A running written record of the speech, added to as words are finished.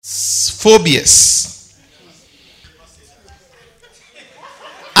Phobias.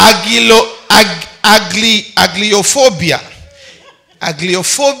 Agliophobia.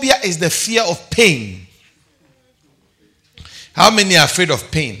 Agliophobia is the fear of pain. How many are afraid of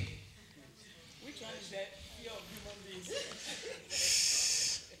pain? Which one is the fear of human beings?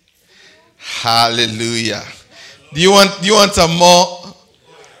 Hallelujah. Do you want some more?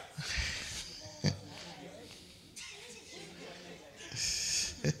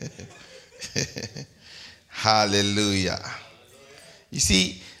 Hallelujah. You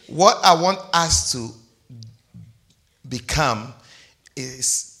see, what I want us to become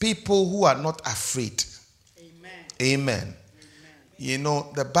is people who are not afraid. Amen. Amen. Amen. You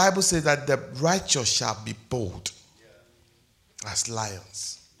know, the Bible says that the righteous shall be bold as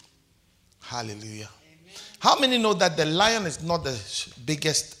lions. Hallelujah. Amen. How many know that the lion is not the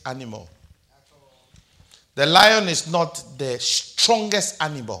biggest animal? The lion is not the strongest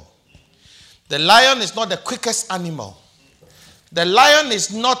animal. The lion is not the quickest animal. The lion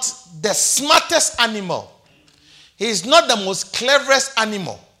is not the smartest animal. He is not the most cleverest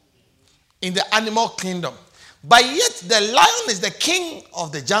animal in the animal kingdom. But yet the lion is the king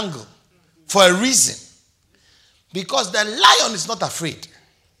of the jungle for a reason. Because the lion is not afraid.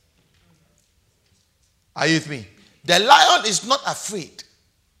 Are you with me? The lion is not afraid.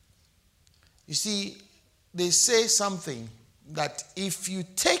 You see, they say something that if you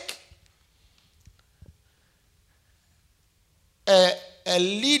take a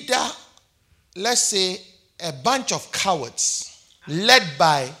leader, let's say a bunch of cowards led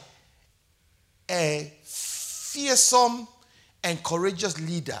by a fearsome and courageous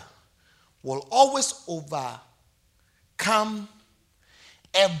leader, will always overcome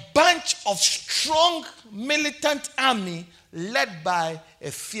a bunch of strong militant army led by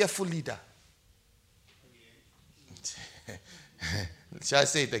a fearful leader. Shall I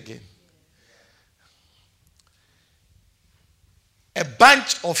say it again? A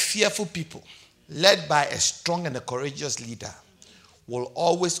bunch of fearful people led by a strong and a courageous leader will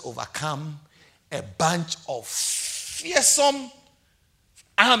always overcome a bunch of fearsome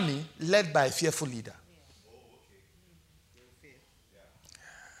army led by a fearful leader.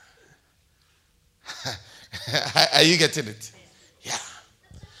 Are you getting it? Yeah.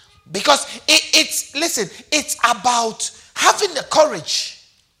 Because it's about having the courage,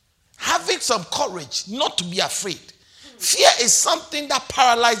 having some courage not to be afraid. Fear is something that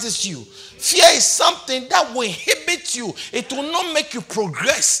paralyzes you. Fear is something that will inhibit you. It will not make you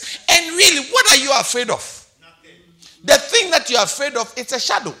progress. And really, what are you afraid of? Nothing. The thing that you're afraid of, it's a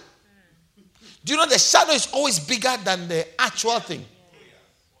shadow. Do you know the shadow is always bigger than the actual thing?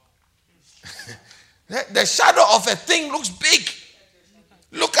 The shadow of a thing looks big.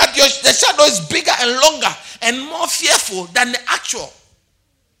 Look at the shadow is bigger and longer and more fearful than the actual.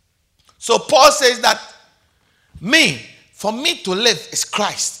 So Paul says that for me to live is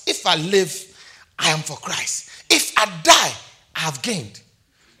Christ. If I live, I am for Christ. If I die, I have gained.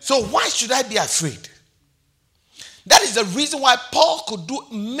 So why should I be afraid? That is the reason why Paul could do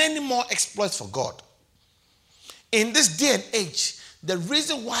many more exploits for God. In this day and age, the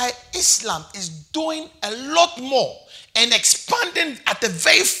reason why Islam is doing a lot more and expanding at a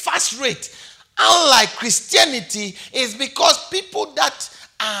very fast rate, unlike Christianity, is because people that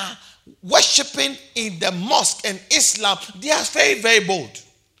are worshipping in the mosque and Islam, they are very, very bold.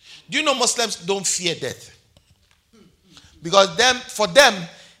 Do you know Muslims don't fear death? Because for them,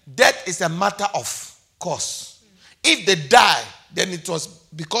 death is a matter of course. If they die, then it was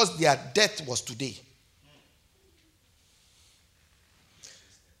because their death was today.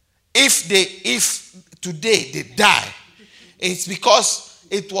 If today they die, it's because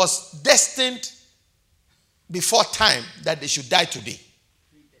it was destined before time that they should die today.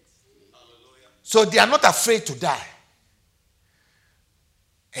 So they are not afraid to die.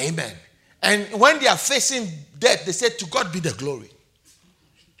 Amen. And when they are facing death, they say, to God be the glory.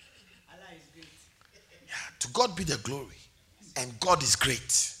 Allah is great. Yeah, to God be the glory. And God is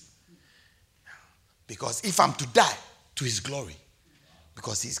great. Because if I'm to die, to his glory.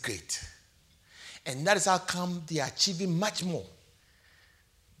 Because he's great. And that is how come they are achieving much more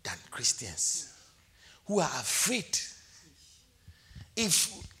than Christians who are afraid.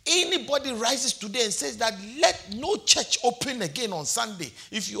 If anybody rises today and says that let no church open again on Sunday,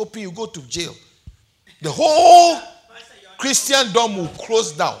 if you open, you go to jail. The whole Christendom will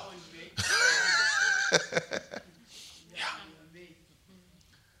close down. Yeah.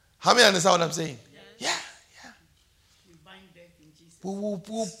 How many understand what I'm saying? Yeah. We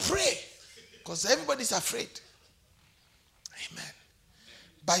will pray because everybody's afraid. Amen.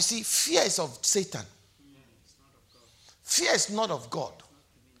 But you see, fear is of Satan. Fear is not of God.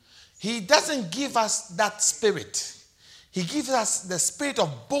 He doesn't give us that spirit. He gives us the spirit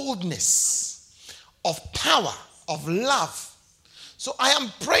of boldness, of power, of love. So I am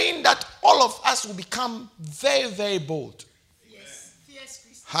praying that all of us will become very, very bold. Yes.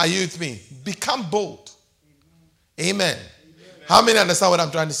 Are you with me? Become bold. Amen. How many understand what I'm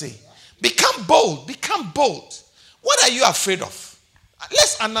trying to say? Become bold. Become bold. What are you afraid of?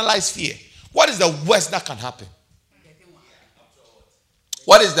 Let's analyze fear. What is the worst that can happen?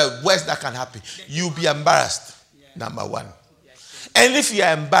 What is the worst that can happen? You'll be embarrassed. Number one. And if you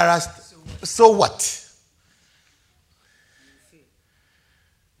are embarrassed, so what?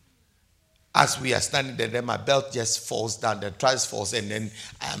 As we are standing there, then my belt just falls down, the trousers falls, and then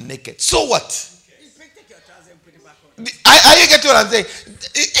I am naked. So what? Take your trousers and put it back on. Are you getting what I'm saying?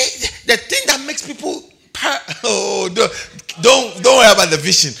 The thing that makes people don't worry about the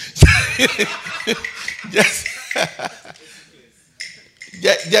vision.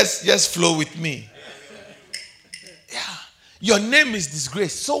 just flow with me. Yeah. Your name is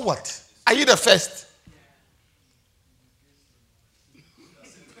disgrace. So what? Are you the first?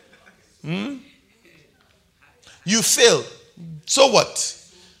 You fail. So what?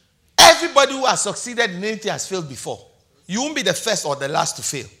 Everybody who has succeeded in anything has failed before. You won't be the first or the last to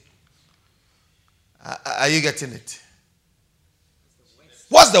fail. Are you getting it?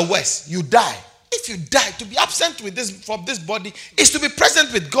 What's the worst? You die. If you die, to be absent from this body is to be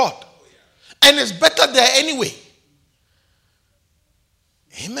present with God. And it's better there anyway.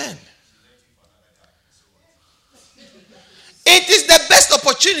 Amen. It is the best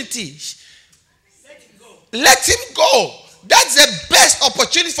opportunity. Let him go. That's the best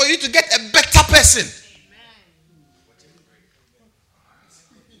opportunity for you to get a better person.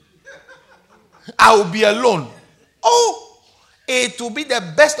 I will be alone. Oh, it will be the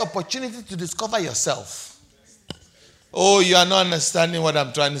best opportunity to discover yourself. Oh, you are not understanding what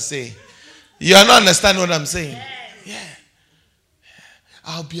I'm trying to say. You are not understanding what I'm saying. Yeah.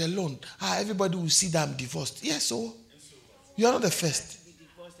 I'll be alone. Everybody will see that I'm divorced. Yes, so you are not the first.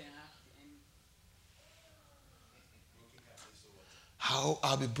 How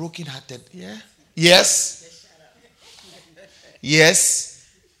I'll be brokenhearted. Yeah. Yes. Yes.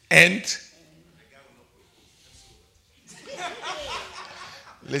 And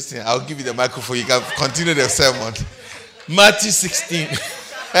listen, I'll give you the microphone. You can continue the sermon. Matthew 16.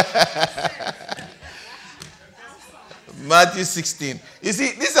 Matthew 16. You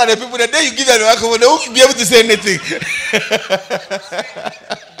see, these are the people that day you give them the microphone, they won't be able to say anything.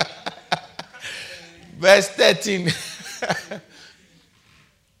 Verse 13.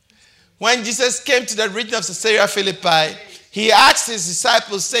 When Jesus came to the region of Caesarea Philippi, he asked his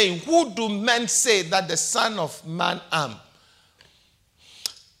disciples, saying, "Who do men say that the Son of Man am?"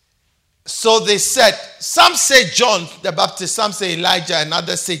 So they said, some say John the Baptist, some say Elijah, and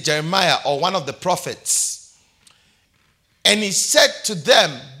others say Jeremiah or one of the prophets. And he said to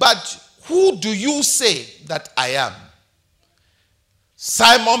them, "But who do you say that I am?"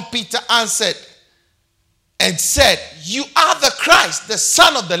 Simon Peter answered and said, "You are the Christ, the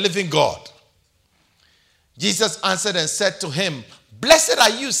Son of the living God." Jesus answered and said to him, "Blessed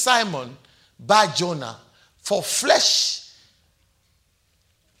are you, Simon Bar-Jonah, for flesh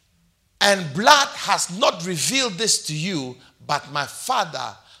and blood has not revealed this to you, but my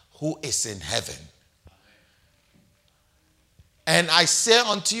Father who is in heaven. And I say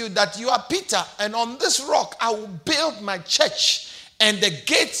unto you that you are Peter, and on this rock I will build my church, and the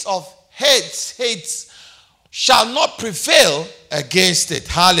gates of Hades shall not prevail against it."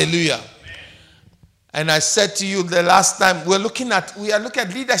 Hallelujah. Amen. And I said to you the last time, we are looking at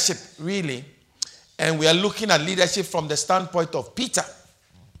leadership, really. And we are looking at leadership from the standpoint of Peter.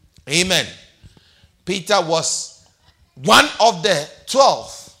 Amen. Peter was one of the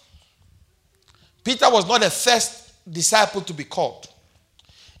 12. Peter was not the first disciple to be called.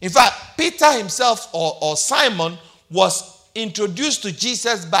 In fact, Peter himself or Simon was introduced to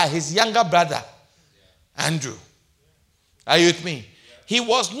Jesus by his younger brother, Andrew. Are you with me? He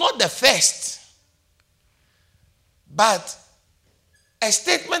was not the first. But a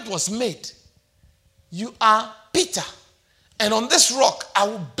statement was made. You are Peter. And on this rock I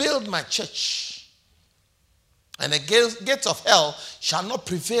will build my church. And the gates of hell shall not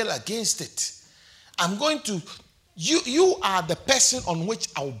prevail against it. I'm going to, you are the person on which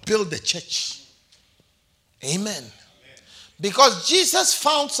I will build the church. Amen. Because Jesus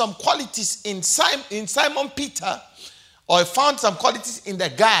found some qualities in Simon Peter, or found some qualities in the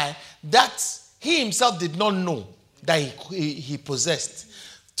guy that he himself did not know that he possessed.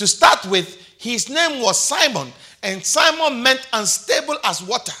 To start with, his name was Simon, and Simon meant unstable as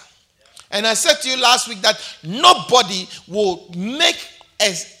water. And I said to you last week that nobody will make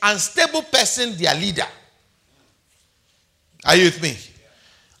an unstable person their leader. Are you with me?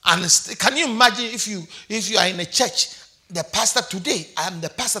 And can you imagine if you are in a church, the pastor today, I am the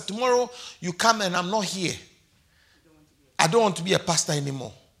pastor, tomorrow you come and I'm not here. I don't want to be a pastor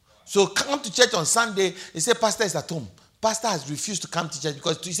anymore. So come to church on Sunday, they say pastor is at home. Pastor has refused to come to church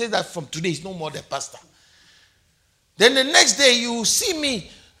because he says that from today he's no more the pastor. Then the next day you see me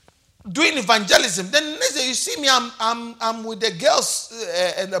doing evangelism. Then the next day you see me, I'm with the girls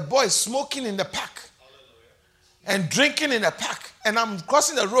and the boys smoking in the park and drinking in the park, and I'm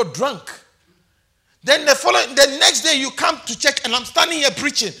crossing the road drunk. Then the next day you come to church and I'm standing here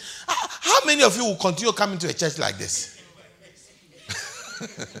preaching. How many of you will continue coming to a church like this?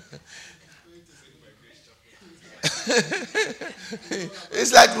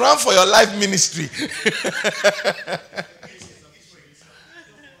 It's like run for your life ministry.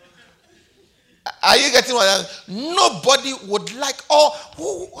 Are you getting what I'm saying? Nobody would like,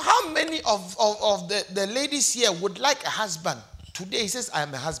 how many of the ladies here would like a husband? Today he says, I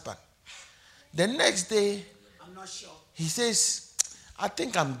am a husband. The next day, I'm not sure. He says, I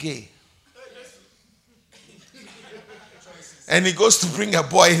think I'm gay. And he goes to bring a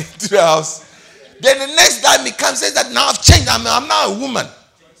boy into the house. Then the next time he comes, says that now I've changed. I'm now a woman.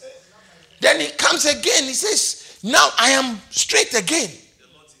 Then he comes again. He says, now I am straight again.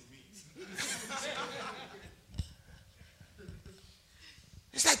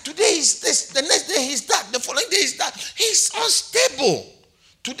 It's like today he's this, the next day he's that, the following day he's that. He's unstable.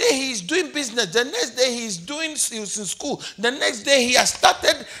 Today he's doing business. The next day he was in school. The next day he has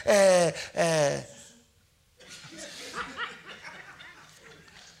started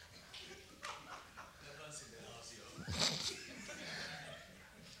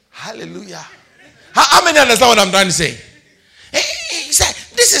Hallelujah. How many understand what I'm trying to say? He said,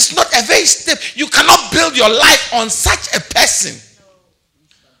 this is not a very step. You cannot build your life on such a person.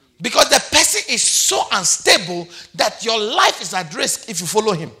 Because the person is so unstable that your life is at risk if you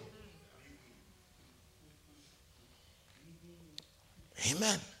follow him.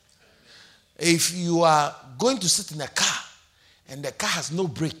 Amen. If you are going to sit in a car and the car has no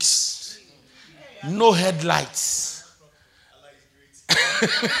brakes, no headlights,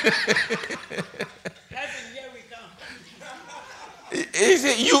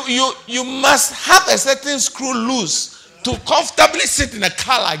 you must have a certain screw loose to comfortably sit in a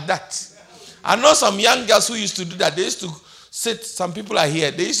car like that. I know some young girls who used to do that. They used to sit, some people are here,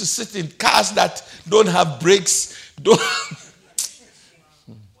 they used to sit in cars that don't have brakes.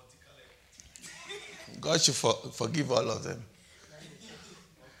 God should forgive all of them.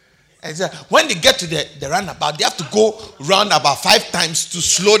 And so when they get to the roundabout, they have to go round about 5 times to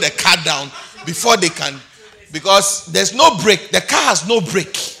slow the car down before they can, because there's no brake. The car has no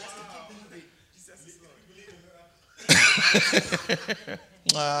brake.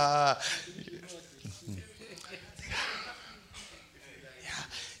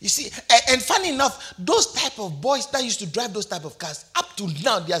 You see, and funny enough, those type of boys that used to drive those type of cars, up to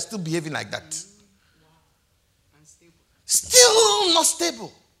now, they are still behaving like that. Still not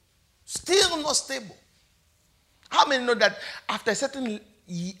stable. Still not stable. How many know that after a certain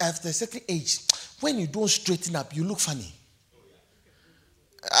age, when you don't straighten up, you look funny?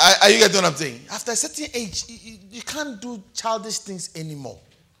 Are you getting what I'm saying? After a certain age, you can't do childish things anymore.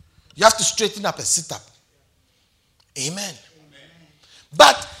 You have to straighten up and sit up. Amen.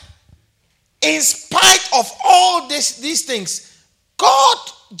 But in spite of all these things,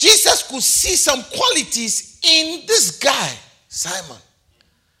 Jesus could see some qualities in this guy, Simon.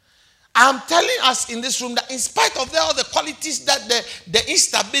 I'm telling us in this room that in spite of all the qualities, that the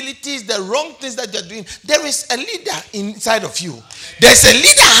instabilities, the wrong things that you're doing, there is a leader inside of you. There's a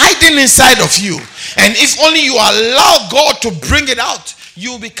leader hiding inside of you. And if only you allow God to bring it out,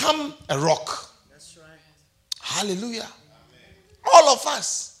 you become a rock. That's right. Hallelujah. Amen. All of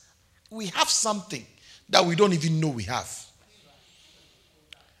us, we have something that we don't even know we have.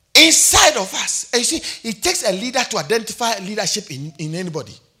 Inside of us. And you see, it takes a leader to identify leadership in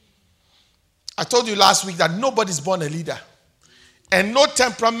anybody. I told you last week that nobody's born a leader. And no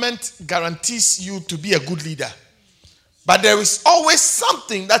temperament guarantees you to be a good leader. But there is always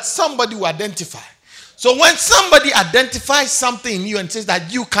something that somebody will identify. So when somebody identifies something in you and says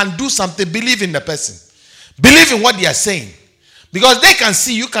that you can do something, believe in the person. Believe in what they are saying. Because they can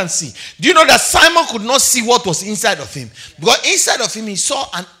see, you can see. Do you know that Simon could not see what was inside of him? Because inside of him, he saw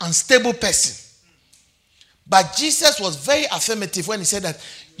an unstable person. But Jesus was very affirmative when he said that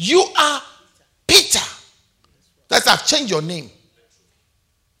you are Peter. That I've changed your name.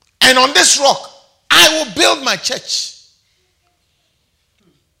 And on this rock, I will build my church.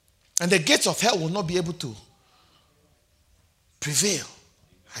 And the gates of hell will not be able to prevail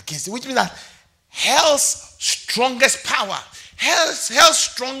against it, which means that hell's strongest power, hell's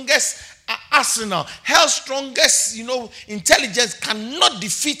strongest arsenal, hell's strongest, intelligence cannot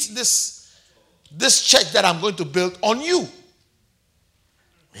defeat this church that I'm going to build on you.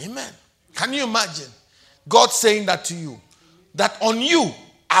 Amen. Can you imagine God saying that to you? That on you,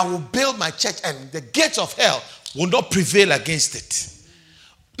 I will build my church and the gates of hell will not prevail against it.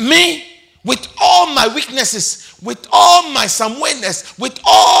 Me, with all my weaknesses, with all my somewhereness, with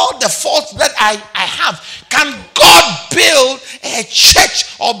all the faults that I have, can God build a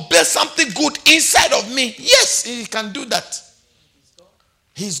church or build something good inside of me? Yes, He can do that.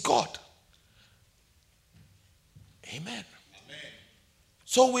 He's God. Amen.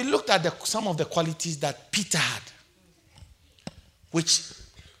 So we looked at some of the qualities that Peter had, which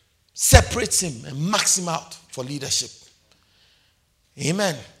separates him and marks him out for leadership.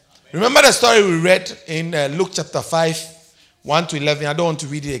 Amen. Remember the story we read in Luke chapter 5, 1 to 11. I don't want to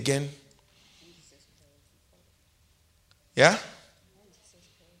read it again. Yeah?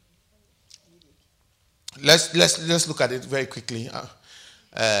 Let's look at it very quickly.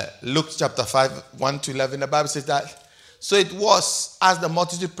 Luke chapter 5, 1 to 11. The Bible says that, so it was as the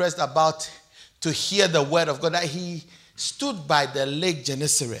multitude pressed about to hear the word of God that he stood by the lake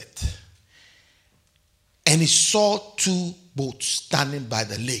Gennesaret, and he saw two boats standing by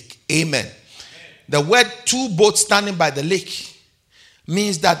the lake. Amen. The word two boats standing by the lake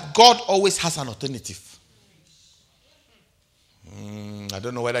means that God always has an alternative. I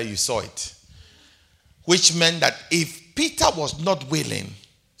don't know whether you saw it. Which meant that if Peter was not willing,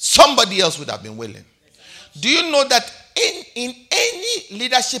 somebody else would have been willing. Do you know that in any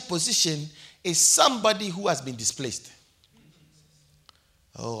leadership position is somebody who has been displaced?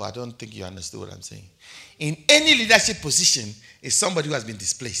 Oh, I don't think you understood what I'm saying. In any leadership position is somebody who has been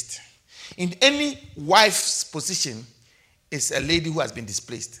displaced. In any wife's position is a lady who has been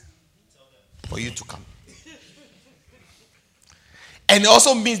displaced for you to come. And it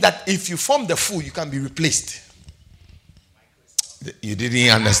also means that if you form the fool, you can be replaced. You didn't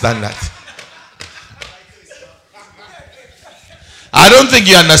understand that. I don't think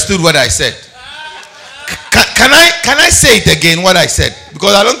you understood what I said. Can I say it again, what I said?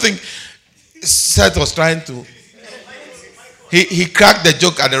 Because I don't think Seth was trying to. He cracked the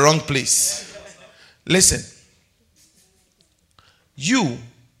joke at the wrong place. Listen. You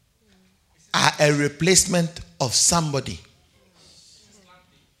are a replacement of somebody.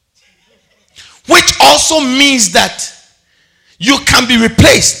 Which also means that you can be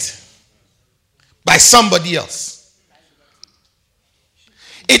replaced by somebody else.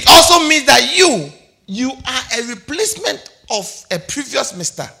 It also means that you are a replacement of a previous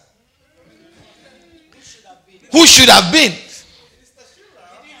mister. Who should have been?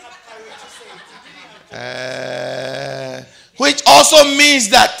 Which also means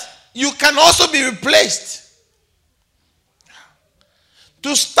that you can also be replaced.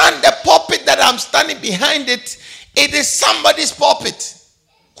 To stand the pulpit that I'm standing behind it is somebody's pulpit.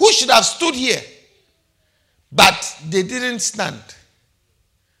 Who should have stood here? But they didn't stand.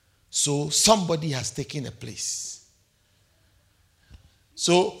 So somebody has taken a place.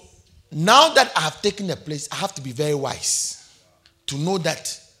 So now that I have taken a place, I have to be very wise to know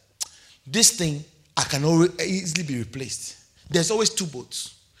that this thing I can easily be replaced. There's always two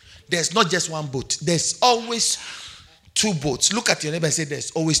boats. There's not just one boat. There's always two boats. Look at your neighbor and say,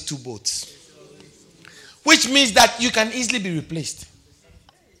 there's always two boats. Which means that you can easily be replaced.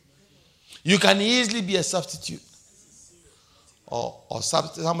 You can easily be a substitute. Or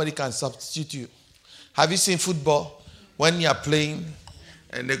somebody can substitute you. Have you seen football? When you are playing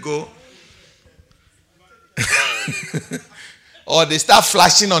and they go or they start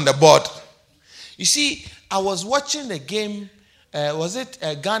flashing on the board. You see, I was watching the game, was it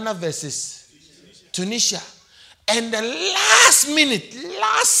Ghana versus Tunisia? And the last minute,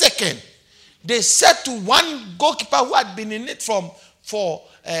 last second, they said to one goalkeeper who had been in it for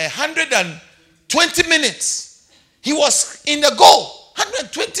 120 minutes. He was in the goal,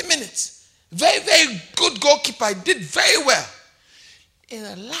 120 minutes. Very, very good goalkeeper. He did very well. In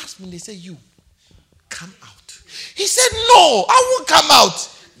the last minute, they said, you, come out. He said, no, I won't come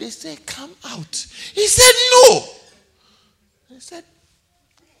out. They said, come out. He said, no. They said,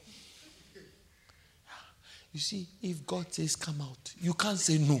 you see, if God says come out, you can't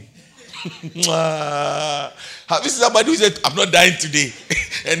say no. Have you seen somebody who said, I'm not dying today,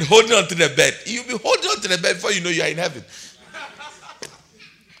 and holding on to the bed? You'll be holding on to the bed before you know you are in heaven.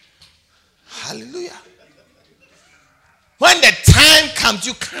 Hallelujah. When the time comes,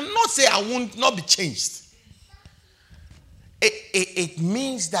 you cannot say, I will not be changed. It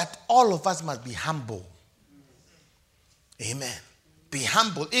means that all of us must be humble. Amen. Be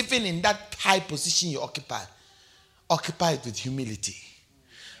humble. Even in that high position you occupy it with humility.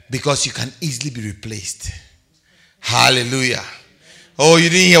 Because you can easily be replaced. Hallelujah. Oh, you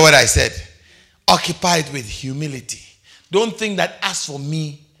didn't hear what I said. Occupy it with humility. Don't think that as for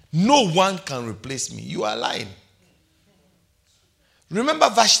me, no one can replace me. You are lying. Remember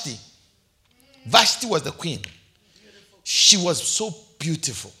Vashti. Vashti was the queen. She was so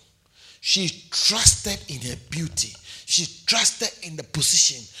beautiful. She trusted in her beauty. She trusted in the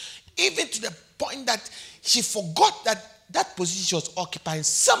position. Even to the point that she forgot that position she was occupying,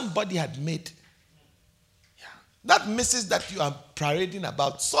 somebody had made. Yeah. That Mrs. that you are parading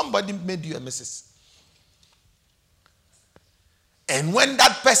about, somebody made you a Mrs. And when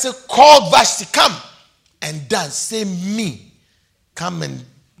that person called Vashti, come and dance, say me, come and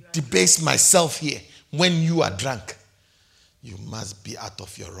debase myself here when you are drunk, you must be out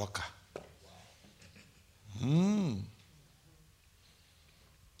of your rocker.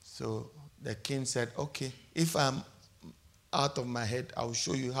 So the king said, okay, if I'm out of my head, I will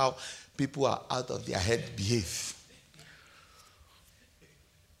show you how people are out of their head behave.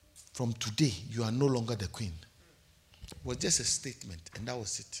 From today, you are no longer the queen. It was just a statement, and that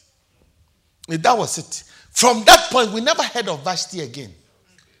was it. That was it. From that point, we never heard of Vashti again.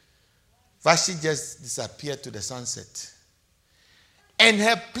 Vashti just disappeared to the sunset. And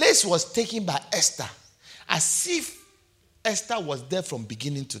her place was taken by Esther, as if Esther was there from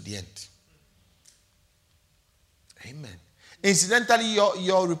beginning to the end. Amen. Incidentally,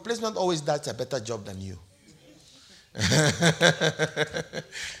 your replacement always does a better job than you.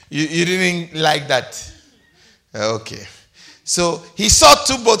 You didn't like that? Okay. So he saw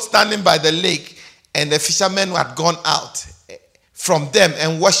two boats standing by the lake, and the fishermen had gone out from them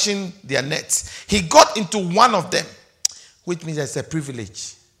and washing their nets. He got into one of them, which means it's a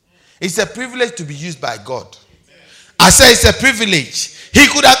privilege. It's a privilege to be used by God. I say it's a privilege. He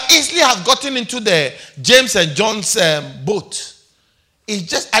could have easily have gotten into the James and John's boat. It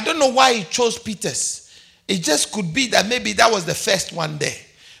just, I don't know why he chose Peter's. It just could be that maybe that was the first one there.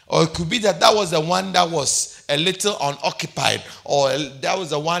 Or it could be that was the one that was a little unoccupied. Or that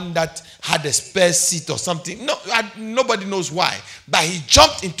was the one that had a spare seat or something. No, nobody knows why. But he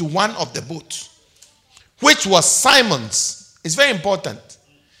jumped into one of the boats, which was Simon's. It's very important.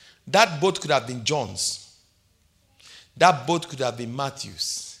 That boat could have been John's. That boat could have been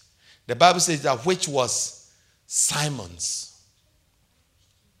Matthew's. The Bible says that which was Simon's.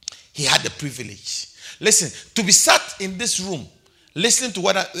 He had the privilege. Listen, to be sat in this room, listening to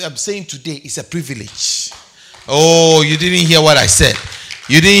what I'm saying today is a privilege. Oh, you didn't hear what I said.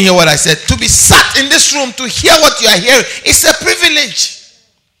 You didn't hear what I said. To be sat in this room, to hear what you are hearing, is a privilege.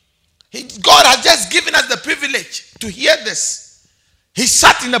 God has just given us the privilege to hear this. He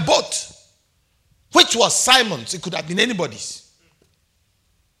sat in a boat, which was Simon's. It could have been anybody's.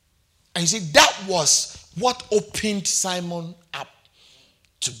 And you see, that was what opened Simon up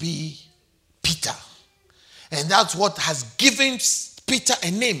to be Peter. And that's what has given Peter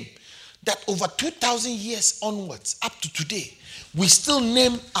a name that over 2,000 years onwards, up to today, we still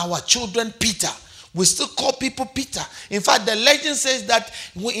name our children Peter. We still call people Peter. In fact, the legend says that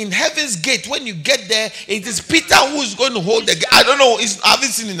in heaven's gate, when you get there, it is Peter who is going to hold the gate. I don't know, I haven't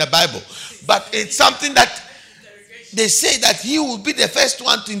seen in the Bible. But it's something that they say that he will be the first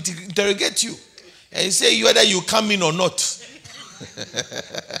one to interrogate you. And say whether you come in or not.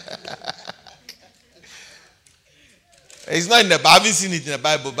 It's not in the Bible. I haven't seen it in the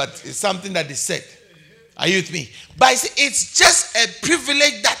Bible, but it's something that is said. Are you with me? But it's just a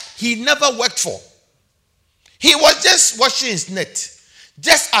privilege that he never worked for. He was just washing his net,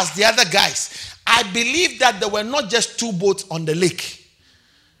 just as the other guys. I believe that there were not just two boats on the lake.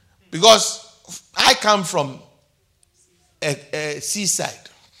 Because I come from a seaside.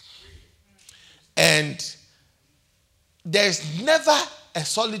 And there's never a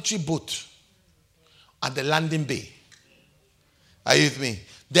solitary boat at the landing bay. Are you with me?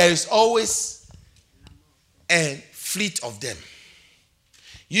 There is always a fleet of them.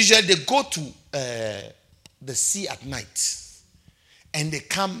 Usually they go to the sea at night. And they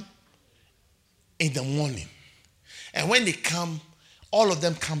come in the morning. And when they come, all of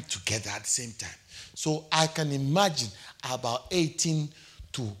them come together at the same time. So I can imagine about 18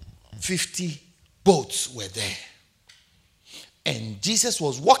 to 50 boats were there. And Jesus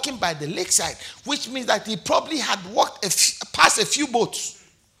was walking by the lakeside, which means that he probably had walked past a few boats.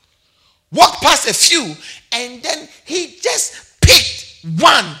 Walked past a few, and then he just picked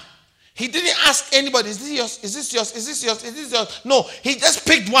one. He didn't ask anybody, is this yours? Is this yours? Is this yours? Is this yours? No, he just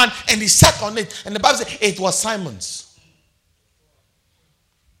picked one and he sat on it. And the Bible said it was Simon's.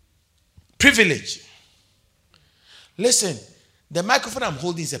 Privilege. Listen, The microphone I'm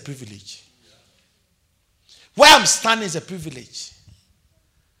holding is a privilege. Where I'm standing is a privilege.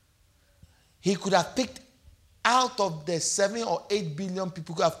 He could have picked out of the 7 or 8 billion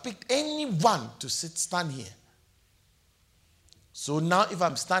people, could have picked anyone to stand here. So now if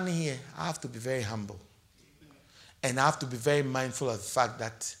I'm standing here, I have to be very humble. And I have to be very mindful of the fact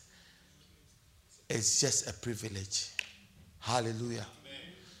that it's just a privilege. Hallelujah.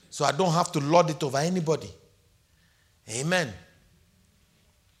 So I don't have to lord it over anybody. Amen.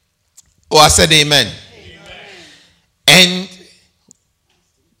 Oh, I said amen. And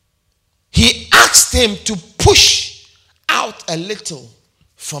he asked him to push out a little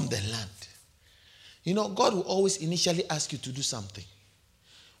from the land. You know, God will always initially ask you to do something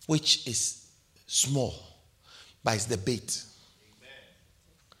which is small, but it's the bait.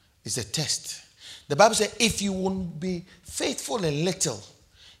 It's a test. The Bible says if you won't be faithful in little,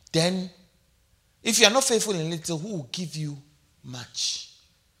 then if you are not faithful in little, who will give you much?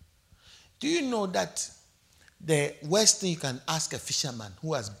 Do you know that the worst thing you can ask a fisherman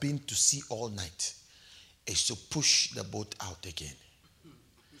who has been to sea all night is to push the boat out again?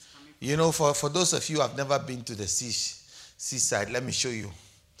 You know, for those of you who have never been to the seaside, let me show you.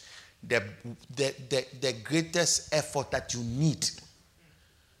 The greatest effort that you need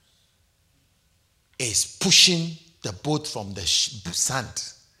is pushing the boat from the sand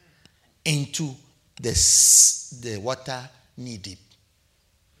into the water knee deep.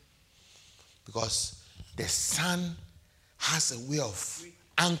 Because the sun has a way of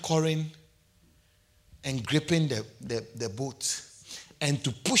anchoring and gripping the boat. And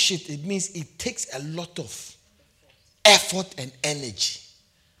to push it, it means it takes a lot of effort and energy.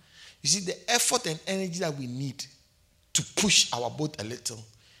 You see, the effort and energy that we need to push our boat a little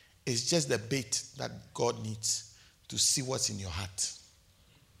is just the bait that God needs to see what's in your heart.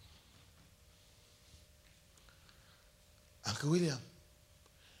 Uncle William,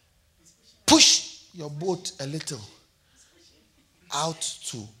 push your boat a little out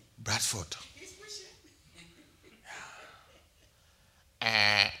to Bradford.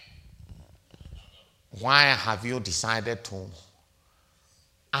 Why have you decided to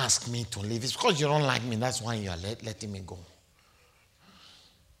ask me to leave? It's because you don't like me. That's why you are letting me go.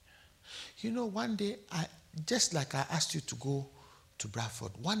 You know, one day, just like I asked you to go to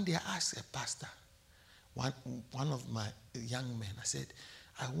Bradford, one day I asked a pastor, one of my young men, I said,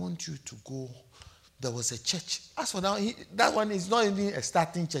 I want you to go. There was a church. As for now, that one is not even a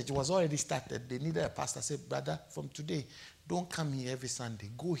starting church. It was already started. They needed a pastor. I said, brother, from today, don't come here every Sunday.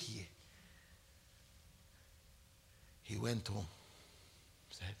 Go here. He went home.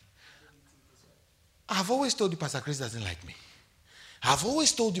 Said, I've always told you Pastor Chris doesn't like me. I've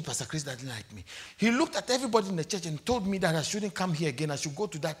always told you Pastor Chris doesn't like me. He looked at everybody in the church and told me that I shouldn't come here again. I should go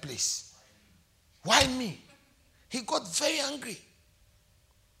to that place. Why me? He got very angry.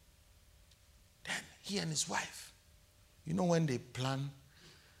 Then he and his wife, you know, when they plan,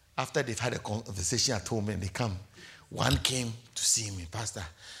 after they've had a conversation at home and they come, one came to see me, Pastor.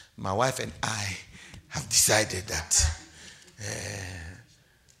 My wife and I have decided that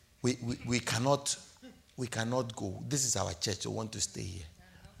we cannot go. This is our church. We want to stay here.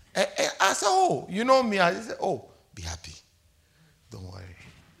 I said, oh, you know me. I said, oh, be happy. Don't worry.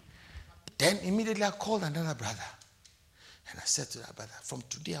 Then immediately I called another brother. And I said to that brother, from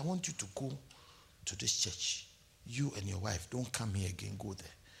today I want you to go to this church. You and your wife, don't come here again. Go there.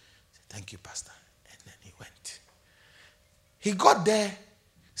 I said, thank you, Pastor. And then he went. He got there.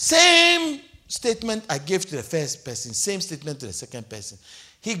 Same statement I gave to the first person, same statement to the second person.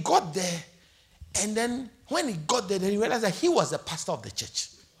 He got there, and then when he got there, then he realized that he was the pastor of the church.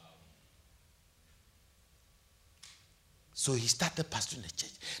 So he started pastoring the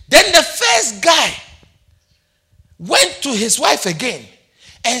church. Then the first guy went to his wife again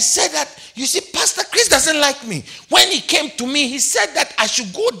and said that, you see, Pastor Chris doesn't like me. When he came to me, he said that I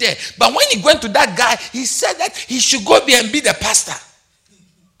should go there. But when he went to that guy, he said that he should go there and be the pastor.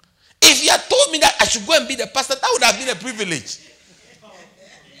 If he had told me that I should go and be the pastor, that would have been a privilege.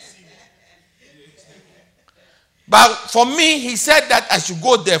 But for me, he said that I should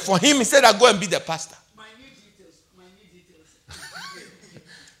go there. For him, he said I go and be the pastor. My new details.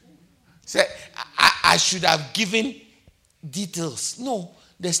 Said I should have given details. No,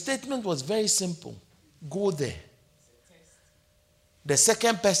 the statement was very simple. Go there. The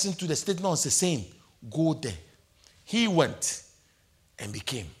second person to the statement was the same. Go there. He went and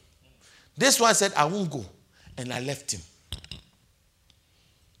became. This one said, I won't go. And I left him.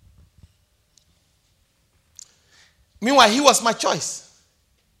 Meanwhile, he was my choice.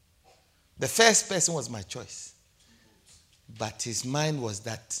 The first person was my choice. But his mind was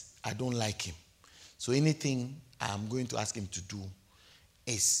that I don't like him. So anything I'm going to ask him to do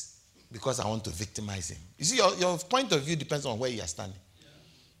is because I want to victimize him. You see, your point of view depends on where you are standing.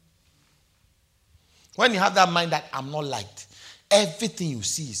 When you have that mind that I'm not liked, everything you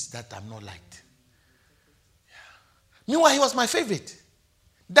see is that I'm not liked. Yeah. Meanwhile, he was my favorite.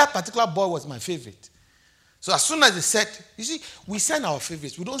 That particular boy was my favorite. So as soon as they said, you see, we send our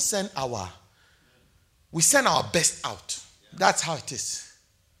favorites. We send our best out. That's how it is.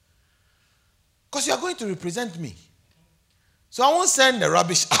 Because you are going to represent me. So I won't send the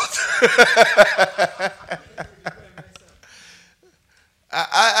rubbish out.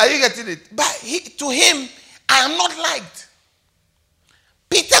 Are you getting it? But to him, I am not liked.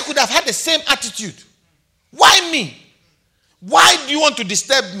 Peter could have had the same attitude. Why me? Why do you want to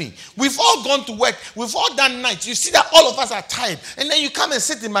disturb me? We've all gone to work. We've all done nights. You see that all of us are tired. And then you come and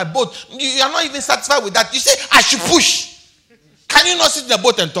sit in my boat. You are not even satisfied with that. You say, I should push. Can you not sit in the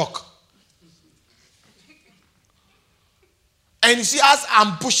boat and talk? And you see, as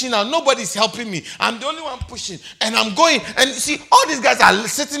I'm pushing now, nobody's helping me. I'm the only one pushing. And I'm going. And you see, all these guys are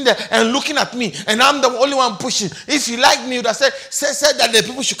sitting there and looking at me. And I'm the only one pushing. If you like me, you would have said that the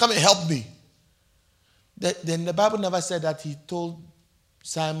people should come and help me. Then the Bible never said that he told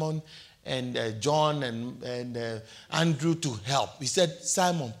Simon and John and Andrew to help. He said,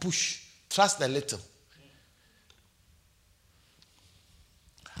 Simon, push. Trust a little.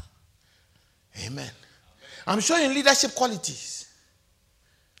 Amen. I'm showing leadership qualities.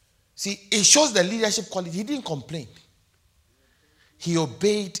 See, it shows the leadership quality. He didn't complain. He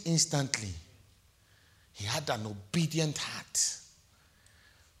obeyed instantly. He had an obedient heart.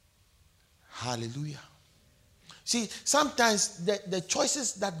 Hallelujah. See, sometimes the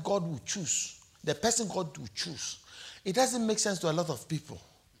choices that God will choose, the person God will choose, it doesn't make sense to a lot of people.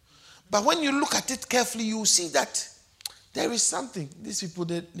 But when you look at it carefully, you see that there is something. These people,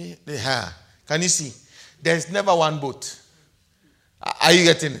 they have. Can you see? There's never one boat. Are you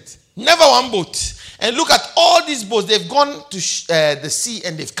getting it? Never one boat. And look at all these boats. They've gone to the sea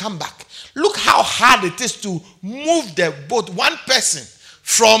and they've come back. Look how hard it is to move the boat, one person,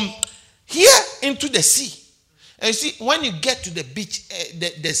 from here into the sea. And you see, when you get to the beach,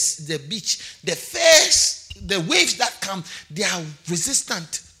 the beach, the waves that come, they are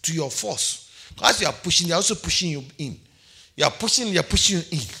resistant to your force. As you are pushing, they are also pushing you in. You are pushing you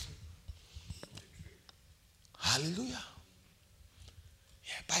in. Hallelujah.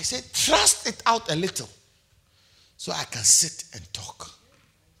 Yeah, but I said, trust it out a little so I can sit and talk.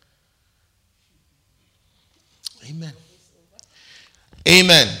 Amen.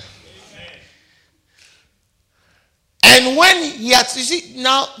 Amen. And when he had, you see,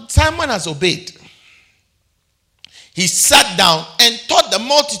 now Simon has obeyed. He sat down and taught the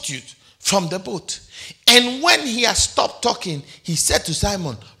multitude from the boat. And when he had stopped talking, he said to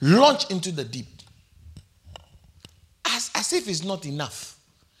Simon, launch into the deep. As if it's not enough.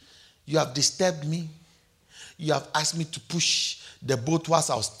 You have disturbed me. You have asked me to push the boat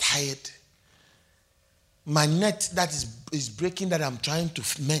whilst I was tired. My net that is breaking that I'm trying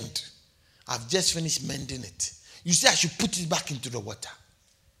to mend. I've just finished mending it. You say I should put it back into the water.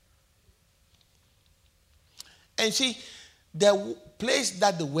 And see, the place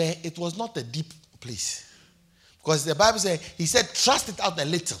that they were, it was not a deep place. Because the Bible said, he said, trust it out a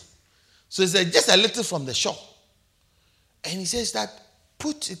little. So he said, just a little from the shore. And he says that,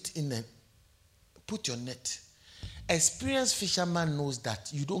 put your net. Experienced fisherman knows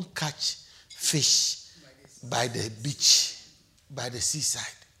that you don't catch fish by the beach, by the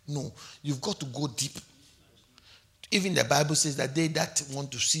seaside. No, you've got to go deep. Even the Bible says that they that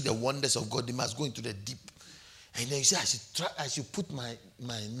want to see the wonders of God, they must go into the deep. And then you say, I should put my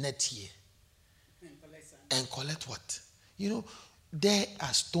net here. And collect what? You know, there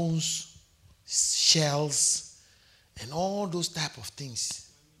are stones, shells, and all those type of things.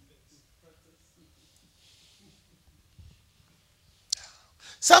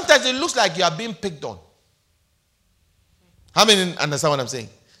 Sometimes it looks like you are being picked on. How many understand what I'm saying?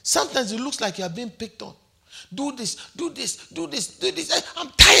 Sometimes it looks like you are being picked on. Do this, do this, do this, do this. I'm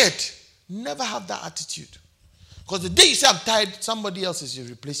tired. Never have that attitude. Because the day you say I'm tired, somebody else is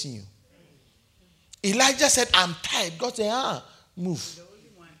replacing you. Elijah said, I'm tired. God said, move.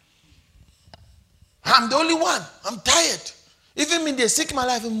 I'm the only one. I'm tired. Even when they seek my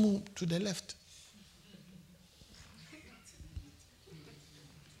life, and move to the left.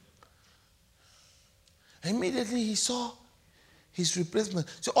 Immediately he saw his replacement.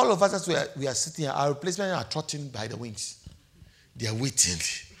 So all of us as we are sitting here, our replacement are trotting by the wings. They are waiting.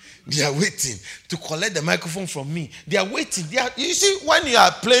 They are waiting to collect the microphone from me. They are waiting. You see, when you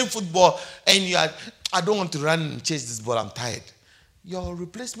are playing football and I don't want to run and chase this ball, I'm tired. your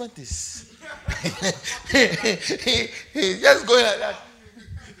replacement is. He's just going like that.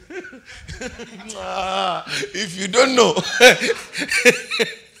 If you don't know,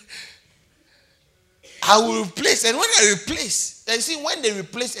 I will replace. And when I replace, and see, when they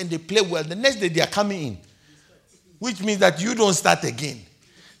replace and they play well, the next day they are coming in, which means that you don't start again.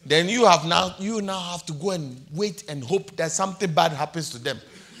 Then you now have to go and wait and hope that something bad happens to them.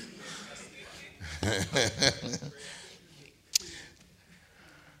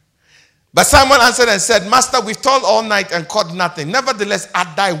 But Simon answered and said, Master, we've toiled all night and caught nothing. Nevertheless,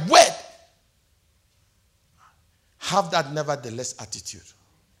 at thy word, have that nevertheless attitude.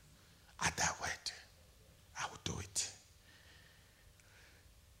 At thy word, I will do it.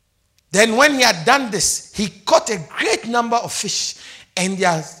 Then when he had done this, he caught a great number of fish, and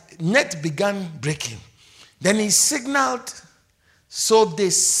their net began breaking. Then he signaled, so they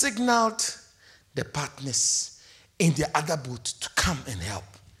signaled the partners in the other boat to come and help.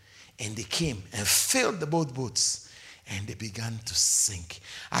 And they came and filled the boats, and they began to sink.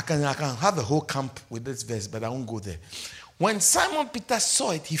 I can have a whole camp with this verse, but I won't go there. When Simon Peter saw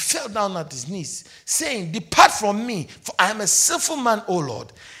it, he fell down at his knees, saying, Depart from me, for I am a sinful man, O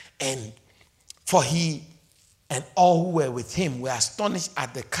Lord. And for he and all who were with him were astonished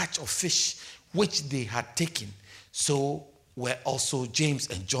at the catch of fish which they had taken. So were also James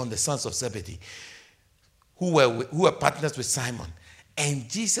and John, the sons of Zebedee, who were partners with Simon. And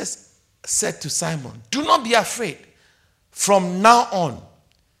Jesus said to Simon, Do not be afraid. From now on,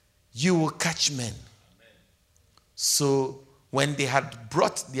 you will catch men. Amen. So when they had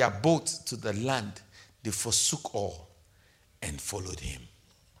brought their boat to the land, they forsook all and followed him.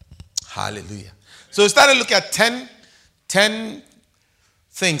 Hallelujah. So we started looking at 10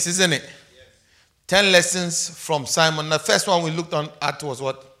 things, isn't it? Yes. 10 lessons from Simon. The first one we looked at was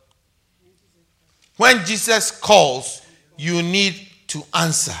what? When Jesus calls, you need to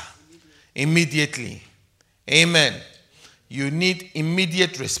answer immediately. Amen. You need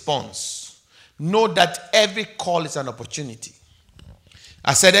immediate response. Know that every call is an opportunity.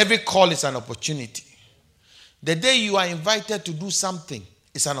 I said every call is an opportunity. The day you are invited to do something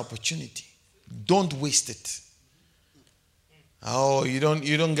is an opportunity. Don't waste it. Oh, you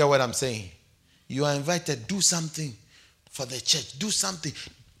don't get what I'm saying. You are invited, do something for the church. Do something.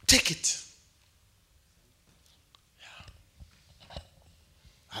 Take it.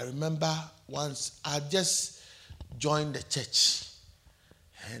 I remember once I just joined the church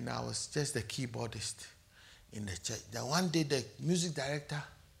and I was just the keyboardist in the church. Then one day the music director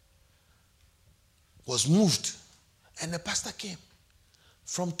was moved and the pastor came.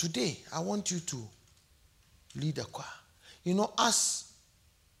 From today, I want you to lead the choir. You know, as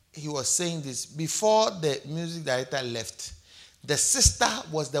he was saying this, before the music director left, the sister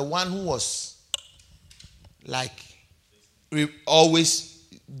was the one who was like always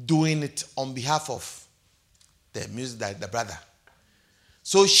doing it on behalf of the music director, the brother.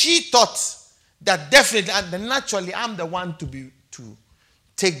 So she thought that definitely and naturally I'm the one to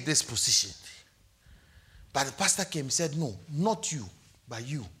take this position. But the pastor came and said, no, not you, but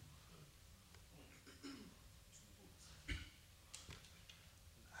you.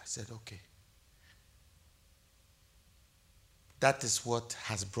 I said, okay. That is what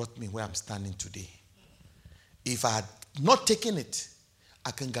has brought me where I'm standing today. If I had not taken it,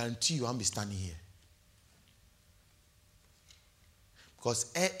 I can guarantee you I'll be standing here.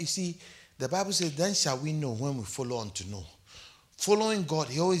 Because, you see, the Bible says, then shall we know when we follow on to know. Following God,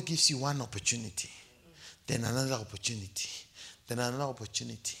 he always gives you one opportunity, then another opportunity, then another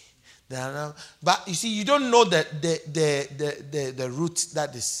opportunity, then another. But you see, you don't know the route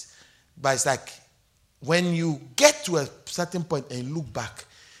that is. But it's like when you get to a certain point and you look back,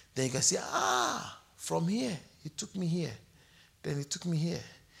 then you can say, from here, he took me here. Then he took me here.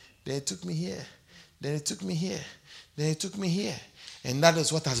 Then he took me here. Then he took me here. Then he took me here. And that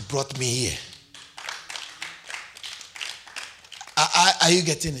is what has brought me here. Are you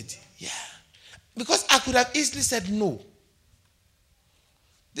getting it? Yeah. Because I could have easily said no.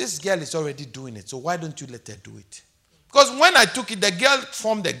 This girl is already doing it, so why don't you let her do it? Because when I took it, the girl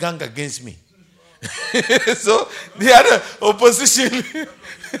formed a gang against me. So the other opposition...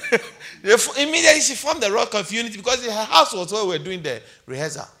 Immediately she formed the Rock of Unity because her house was where we were doing the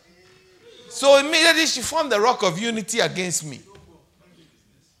rehearsal. So immediately she formed the Rock of Unity against me.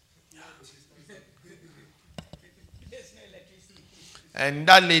 And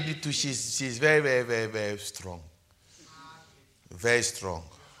that lady too, she's very, very, very, very strong. Very strong.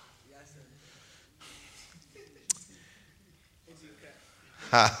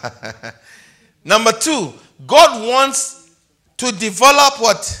 Number 2, God wants to develop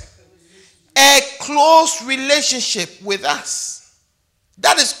what? A close relationship with us.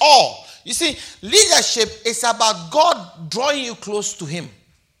 That is all. You see, leadership is about God drawing you close to him.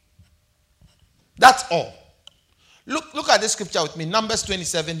 That's all. Look at this scripture with me. Numbers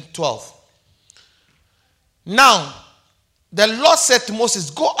 27:12. Now, the Lord said to Moses,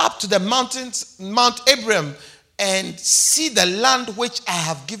 go up to the mountains, Mount Abraham, and see the land which I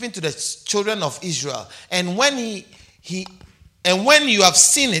have given to the children of Israel. And when when you have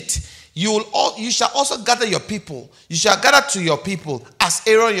seen it, you shall also gather your people. You shall gather to your people as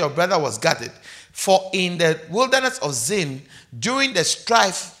Aaron your brother was gathered. For in the wilderness of Zin, during the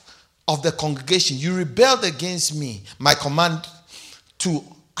strife of the congregation, you rebelled against me, my command, to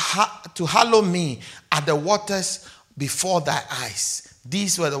hallow me at the waters before thy eyes.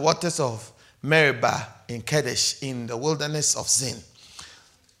 These were the waters of Meribah in Kadesh, in the wilderness of Zin.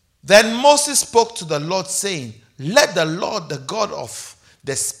 Then Moses spoke to the Lord, saying, let the Lord, the God of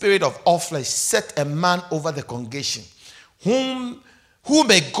the spirit of all flesh, set a man over the congregation, who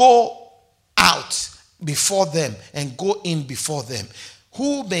may go out before them and go in before them,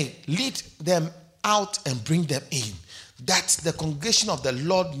 who may lead them out and bring them in, that the congregation of the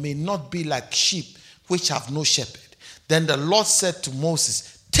Lord may not be like sheep which have no shepherd. Then the Lord said to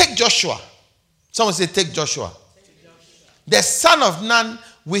Moses, take Joshua. Someone say, take Joshua. The son of Nun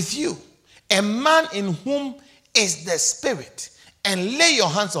with you, a man in whom is the Spirit, and lay your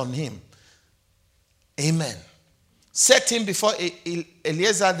hands on him. Amen. Set him before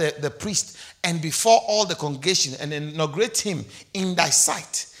Eleazar the priest and before all the congregation, and inaugurate him in thy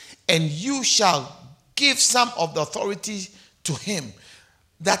sight. And you shall give some of the authority to him,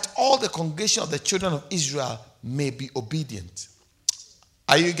 that all the congregation of the children of Israel may be obedient.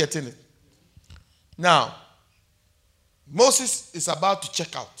 Are you getting it? Now, Moses is about to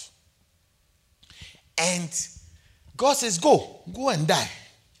check out. And God says, go and die.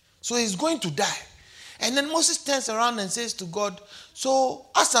 So he's going to die. And then Moses turns around and says to God, so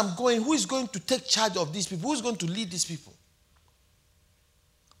as I'm going, who is going to take charge of these people? Who is going to lead these people?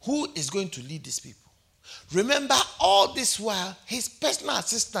 Who is going to lead these people? Remember, all this while, his personal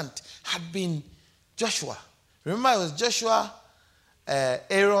assistant had been Joshua. Remember, it was Joshua,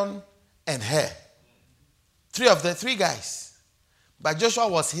 Aaron, and Hur. Three guys. But Joshua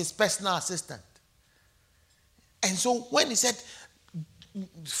was his personal assistant. And so when he said,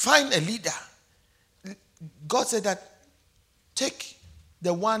 find a leader, God said that, take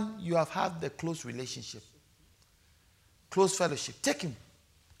the one you have had the close relationship, close fellowship. Take him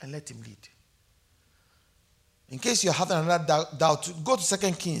and let him lead. In case you're having another doubt, go to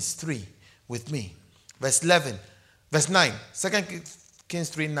 2 Kings 3 with me. Verse 9. 2 Kings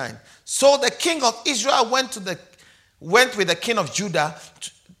 3:9. So the king of Israel went with the king of Judah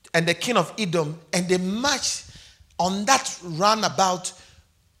and the king of Edom, and they marched on that roundabout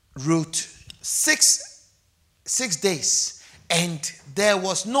route 6 days, and there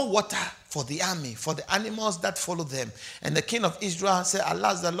was no water for the army, for the animals that followed them. And the king of Israel said,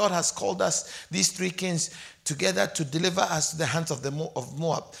 alas, the Lord has called us, these three kings, together to deliver us to the hands of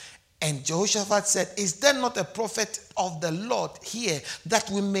Moab. And Jehoshaphat said, is there not a prophet of the Lord here, that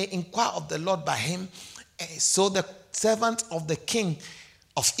we may inquire of the Lord by him? So the servant of the king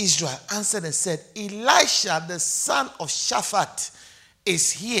of Israel answered and said, Elisha, the son of Shaphat,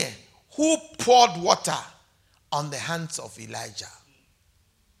 is here, who poured water on the hands of Elijah.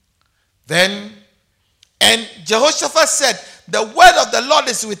 And Jehoshaphat said, the word of the Lord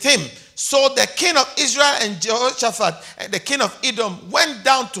is with him. So the king of Israel and Jehoshaphat and the king of Edom went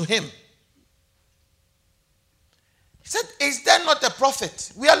down to him. He said, is there not a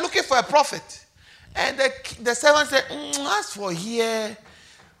prophet? We are looking for a prophet. And the servant said, as for here,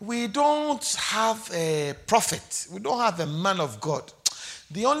 we don't have a prophet. We don't have a man of God.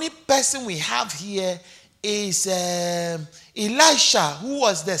 The only person we have here is Elisha, who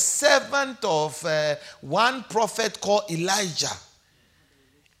was the servant of one prophet called Elijah.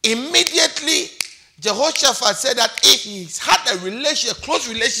 Immediately, Jehoshaphat said that if he had a close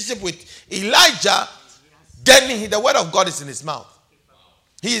relationship with Elijah, then the word of God is in his mouth.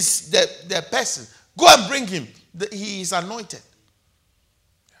 He is the person. Go and bring him. He is anointed.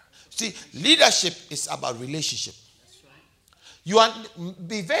 See, leadership is about relationship.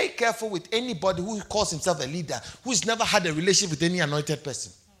 Be very careful with anybody who calls himself a leader, who's never had a relationship with any anointed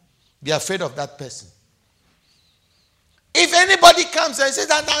person. Be afraid of that person. If anybody comes and says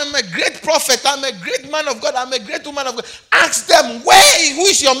that I'm a great prophet, I'm a great man of God, I'm a great woman of God, ask them, who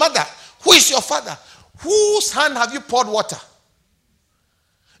is your mother? Who is your father? Whose hand have you poured water?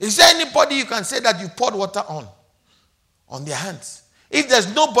 Is there anybody you can say that you poured water on their hands? If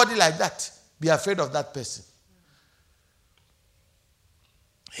there's nobody like that, be afraid of that person.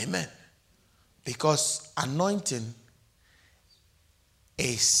 Amen. Because anointing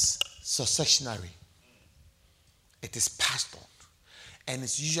is successionary. It is passed on. And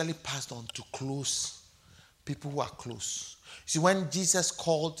it's usually passed on to close people who are close. See, when Jesus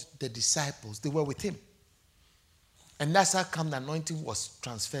called the disciples, they were with him. And that's how come the anointing was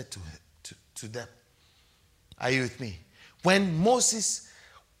transferred to them. Are you with me? When Moses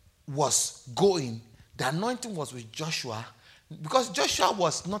was going, the anointing was with Joshua, because Joshua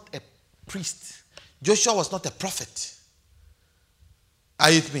was not a priest. Joshua was not a prophet. Are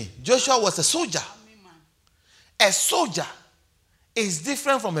you with me? Joshua was a soldier. A soldier is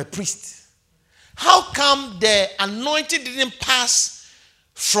different from a priest. How come the anointing didn't pass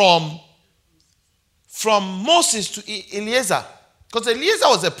from Moses to Eliezer? Because Eliezer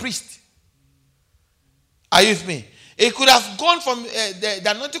was a priest. Are you with me? It could have gone from, the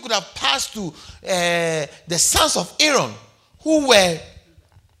anointing could have passed to the sons of Aaron who were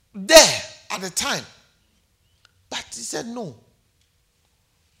there at the time. But he said, no.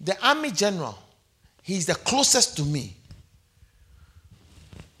 The army general, he's the closest to me.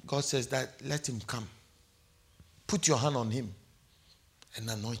 God says that, let him come. Put your hand on him and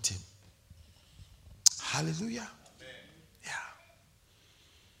anoint him. Hallelujah. Amen. Yeah.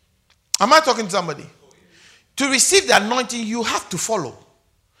 Am I talking to somebody? To receive the anointing, you have to follow.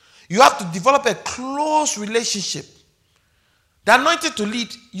 You have to develop a close relationship. The anointing to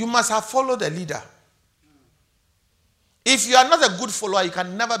lead, you must have followed a leader. If you are not a good follower, you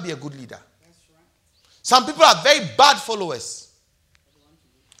can never be a good leader. That's right. Some people are very bad followers.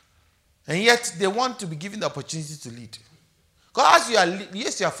 And yet they want to be given the opportunity to lead. Because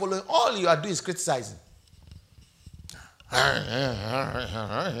as you are following, all you are doing is criticizing.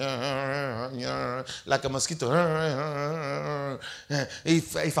 Like a mosquito.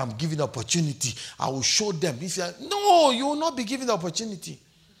 If I'm given the opportunity, I will show them. No, you will not be given the opportunity.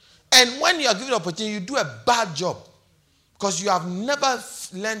 And when you are given the opportunity, you do a bad job. Because you have never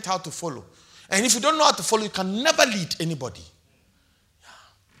learned how to follow. And if you don't know how to follow, you can never lead anybody.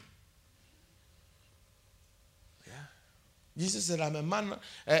 Yeah. Jesus said, I'm a man.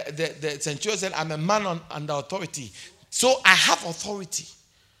 The centurion said, I'm a man under authority. So I have authority.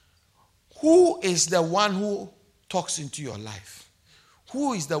 Who is the one who talks into your life?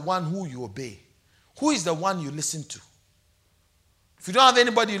 Who is the one who you obey? Who is the one you listen to? If you don't have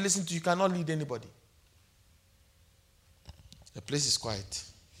anybody you listen to, you cannot lead anybody. The place is quiet.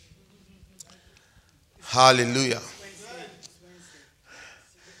 Hallelujah.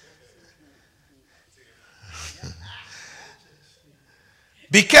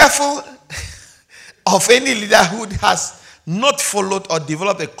 Be careful of any leader who has not followed or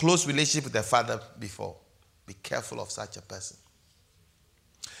developed a close relationship with the Father before. Be careful of such a person.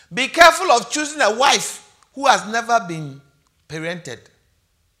 Be careful of choosing a wife who has never been parented.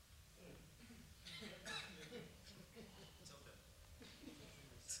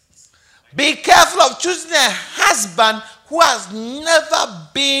 Be careful of choosing a husband who has never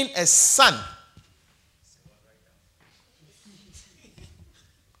been a son.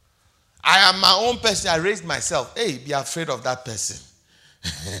 I am my own person. I raised myself. Hey, be afraid of that person.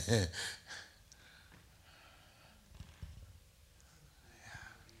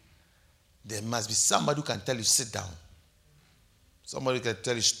 There must be somebody who can tell you, sit down. Somebody who can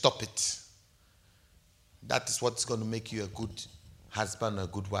tell you, stop it. That is what's going to make you a good husband or a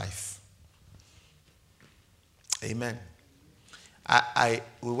good wife. Amen.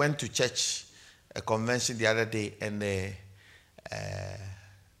 We went to church, a convention the other day, and the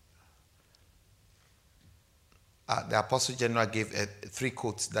Apostle General gave 3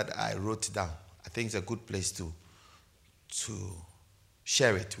 quotes that I wrote down. I think it's a good place to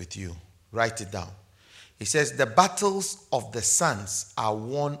share it with you. Write it down. He says, the battles of the sons are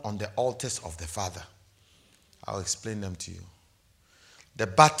won on the altars of the Father. I'll explain them to you. The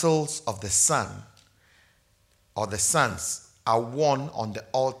battles of the son or the sons are won on the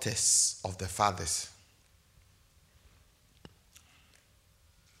altars of the fathers.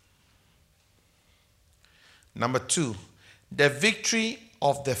 Number 2, the victory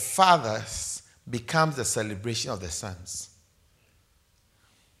of the fathers becomes the celebration of the sons.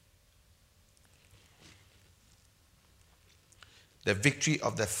 The victory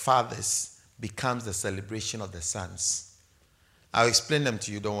of the fathers becomes the celebration of the sons. I'll explain them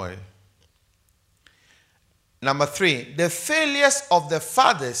to you, don't worry. Number 3, the failures of the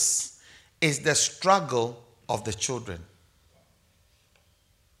fathers is the struggle of the children.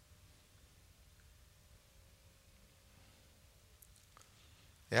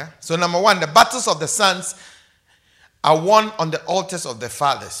 Yeah? So number 1, the battles of the sons are won on the altars of the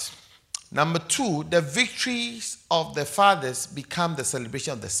fathers. Number 2, the victories of the fathers become the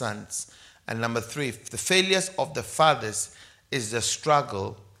celebration of the sons. And number 3, the failures of the fathers is the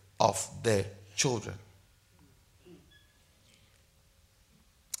struggle of the children.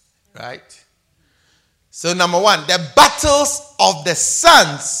 Right? So number one, the battles of the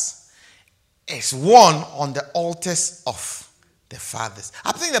sons is won on the altars of the fathers.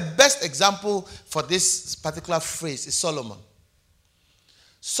 I think the best example for this particular phrase is Solomon.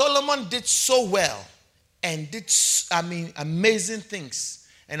 Solomon did so well and did, amazing things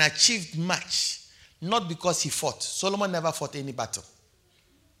and achieved much, not because he fought. Solomon never fought any battle.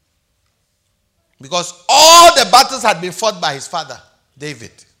 Because all the battles had been fought by his father,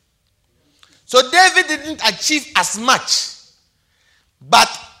 David. So David didn't achieve as much. But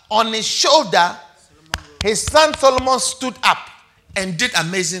on his shoulder, his son Solomon stood up and did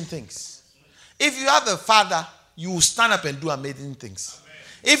amazing things. If you have a father, you will stand up and do amazing things.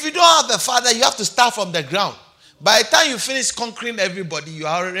 If you don't have a father, you have to start from the ground. By the time you finish conquering everybody, you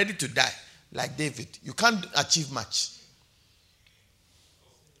are ready to die. Like David. You can't achieve much.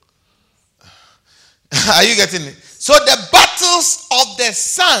 Are you getting it? So the battles of the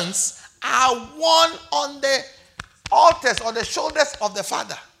sons are won on the altars or the shoulders of the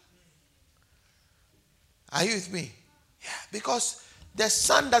father. Are you with me? Yeah, because the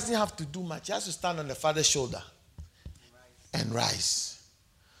son doesn't have to do much. He has to stand on the father's shoulder and rise.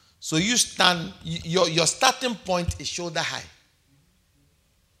 So you stand, your starting point is shoulder high.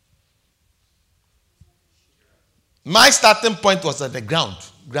 My starting point was at the ground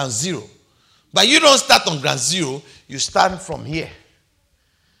zero. But you don't start on ground zero, you start from here.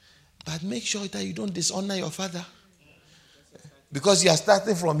 But make sure that you don't dishonor your father. Because you are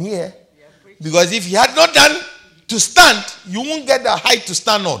starting from here. Because if he had not done to stand, you won't get the height to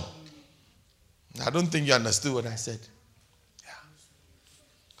stand on. I don't think you understood what I said. Yeah.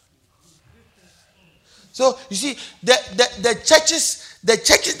 So you see, the churches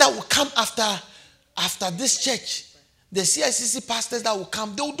that will come after this church, the CICC pastors that will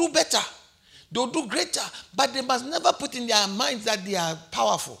come, they will do better. They will do greater. But they must never put in their minds that they are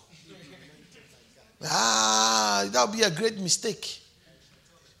powerful. That would be a great mistake.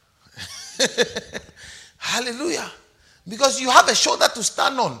 Hallelujah. Because you have a shoulder to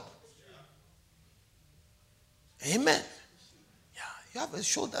stand on. Amen. Yeah, you have a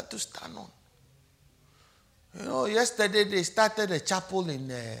shoulder to stand on. You know, yesterday they started a chapel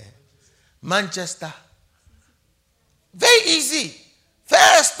in Manchester. Very easy.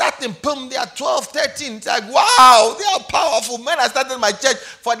 First starting, boom, they are 12, 13. It's like, wow, they are powerful. Man, I started my church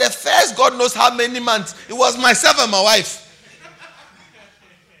for the first God knows how many months. It was myself and my wife.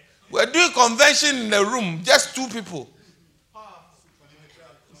 We're doing convention in a room, just 2 people.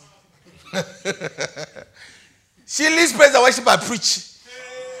 She leads praise and worship, I preach.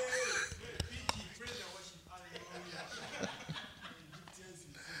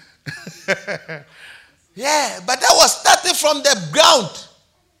 Yeah, but that was starting from the ground.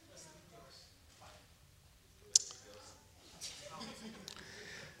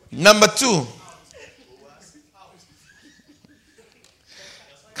 Number 2.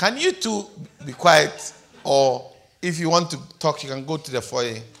 Can you two be quiet? Or if you want to talk, you can go to the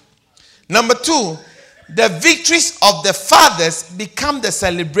foyer. Number 2, the victories of the fathers become the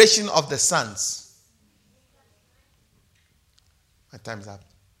celebration of the sons. My time's up.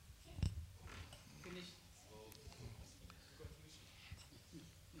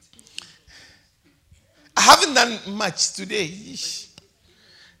 I haven't done much today.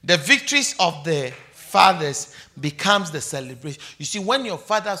 The victories of the fathers becomes the celebration. You see, when your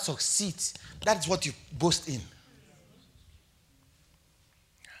father succeeds, that's what you boast in.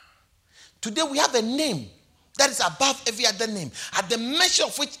 Today we have a name that is above every other name, at the mention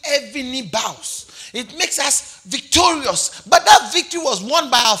of which every knee bows. It makes us victorious. But that victory was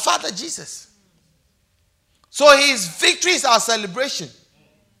won by our Father Jesus. So his victory is our celebration.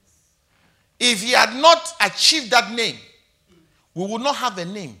 If he had not achieved that name, we would not have a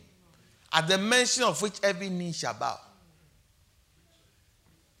name, at the mention of which every knee shall bow.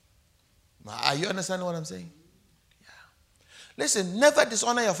 Are you understanding what I'm saying? Yeah. Listen, never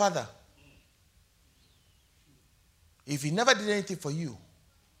dishonor your father. If he never did anything for you,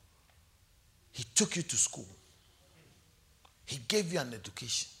 he took you to school. He gave you an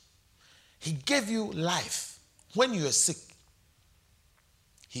education. He gave you life. When you were sick,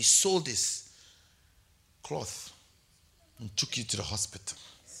 he sold his cloth and took you to the hospital.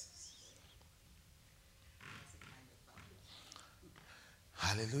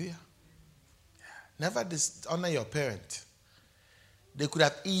 Hallelujah. Never dishonor your parent. They could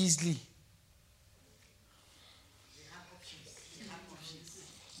have easily.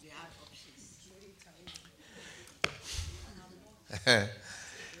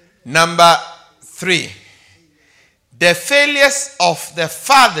 Number 3, The failures of the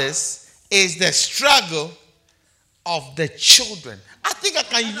fathers is the struggle of the children. I think I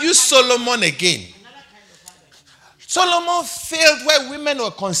can use Solomon again. Solomon failed where women were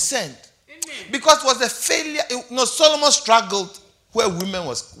concerned. Because it was a failure. No, Solomon struggled where women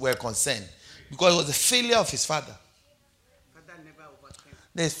were concerned. Because it was a failure of his father.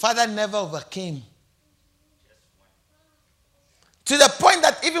 The father never overcame. To the point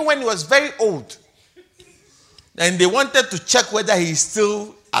that even when he was very old, and they wanted to check whether he is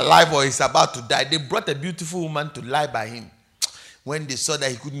still alive or he's about to die, they brought a beautiful woman to lie by him. When they saw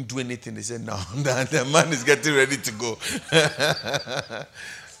that he couldn't do anything, they said, no, the man is getting ready to go.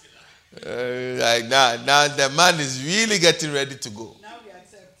 Like now the man is really getting ready to go. Now we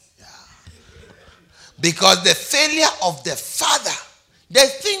accept. Yeah. Because the failure of the father, the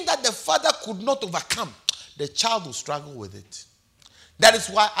thing that the father could not overcome, the child will struggle with it. That is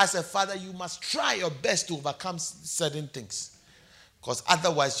why as a father you must try your best to overcome certain things. Because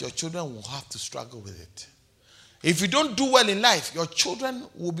otherwise your children will have to struggle with it. If you don't do well in life, your children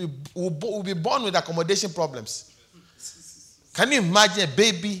will be born with accommodation problems. Can you imagine a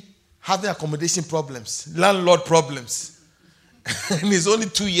baby having accommodation problems, landlord problems? And he's only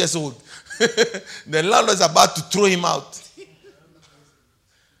 2 years old. The landlord is about to throw him out.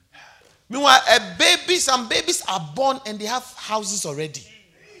 Meanwhile, some babies are born and they have houses already.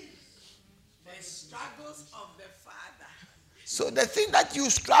 The struggles of the father. So the thing that you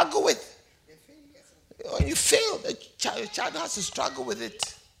struggle with, when you fail, the child has to struggle with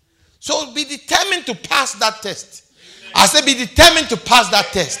it. So be determined to pass that test. I said be determined to pass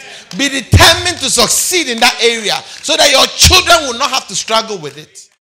that test. Be determined to succeed in that area so that your children will not have to struggle with it.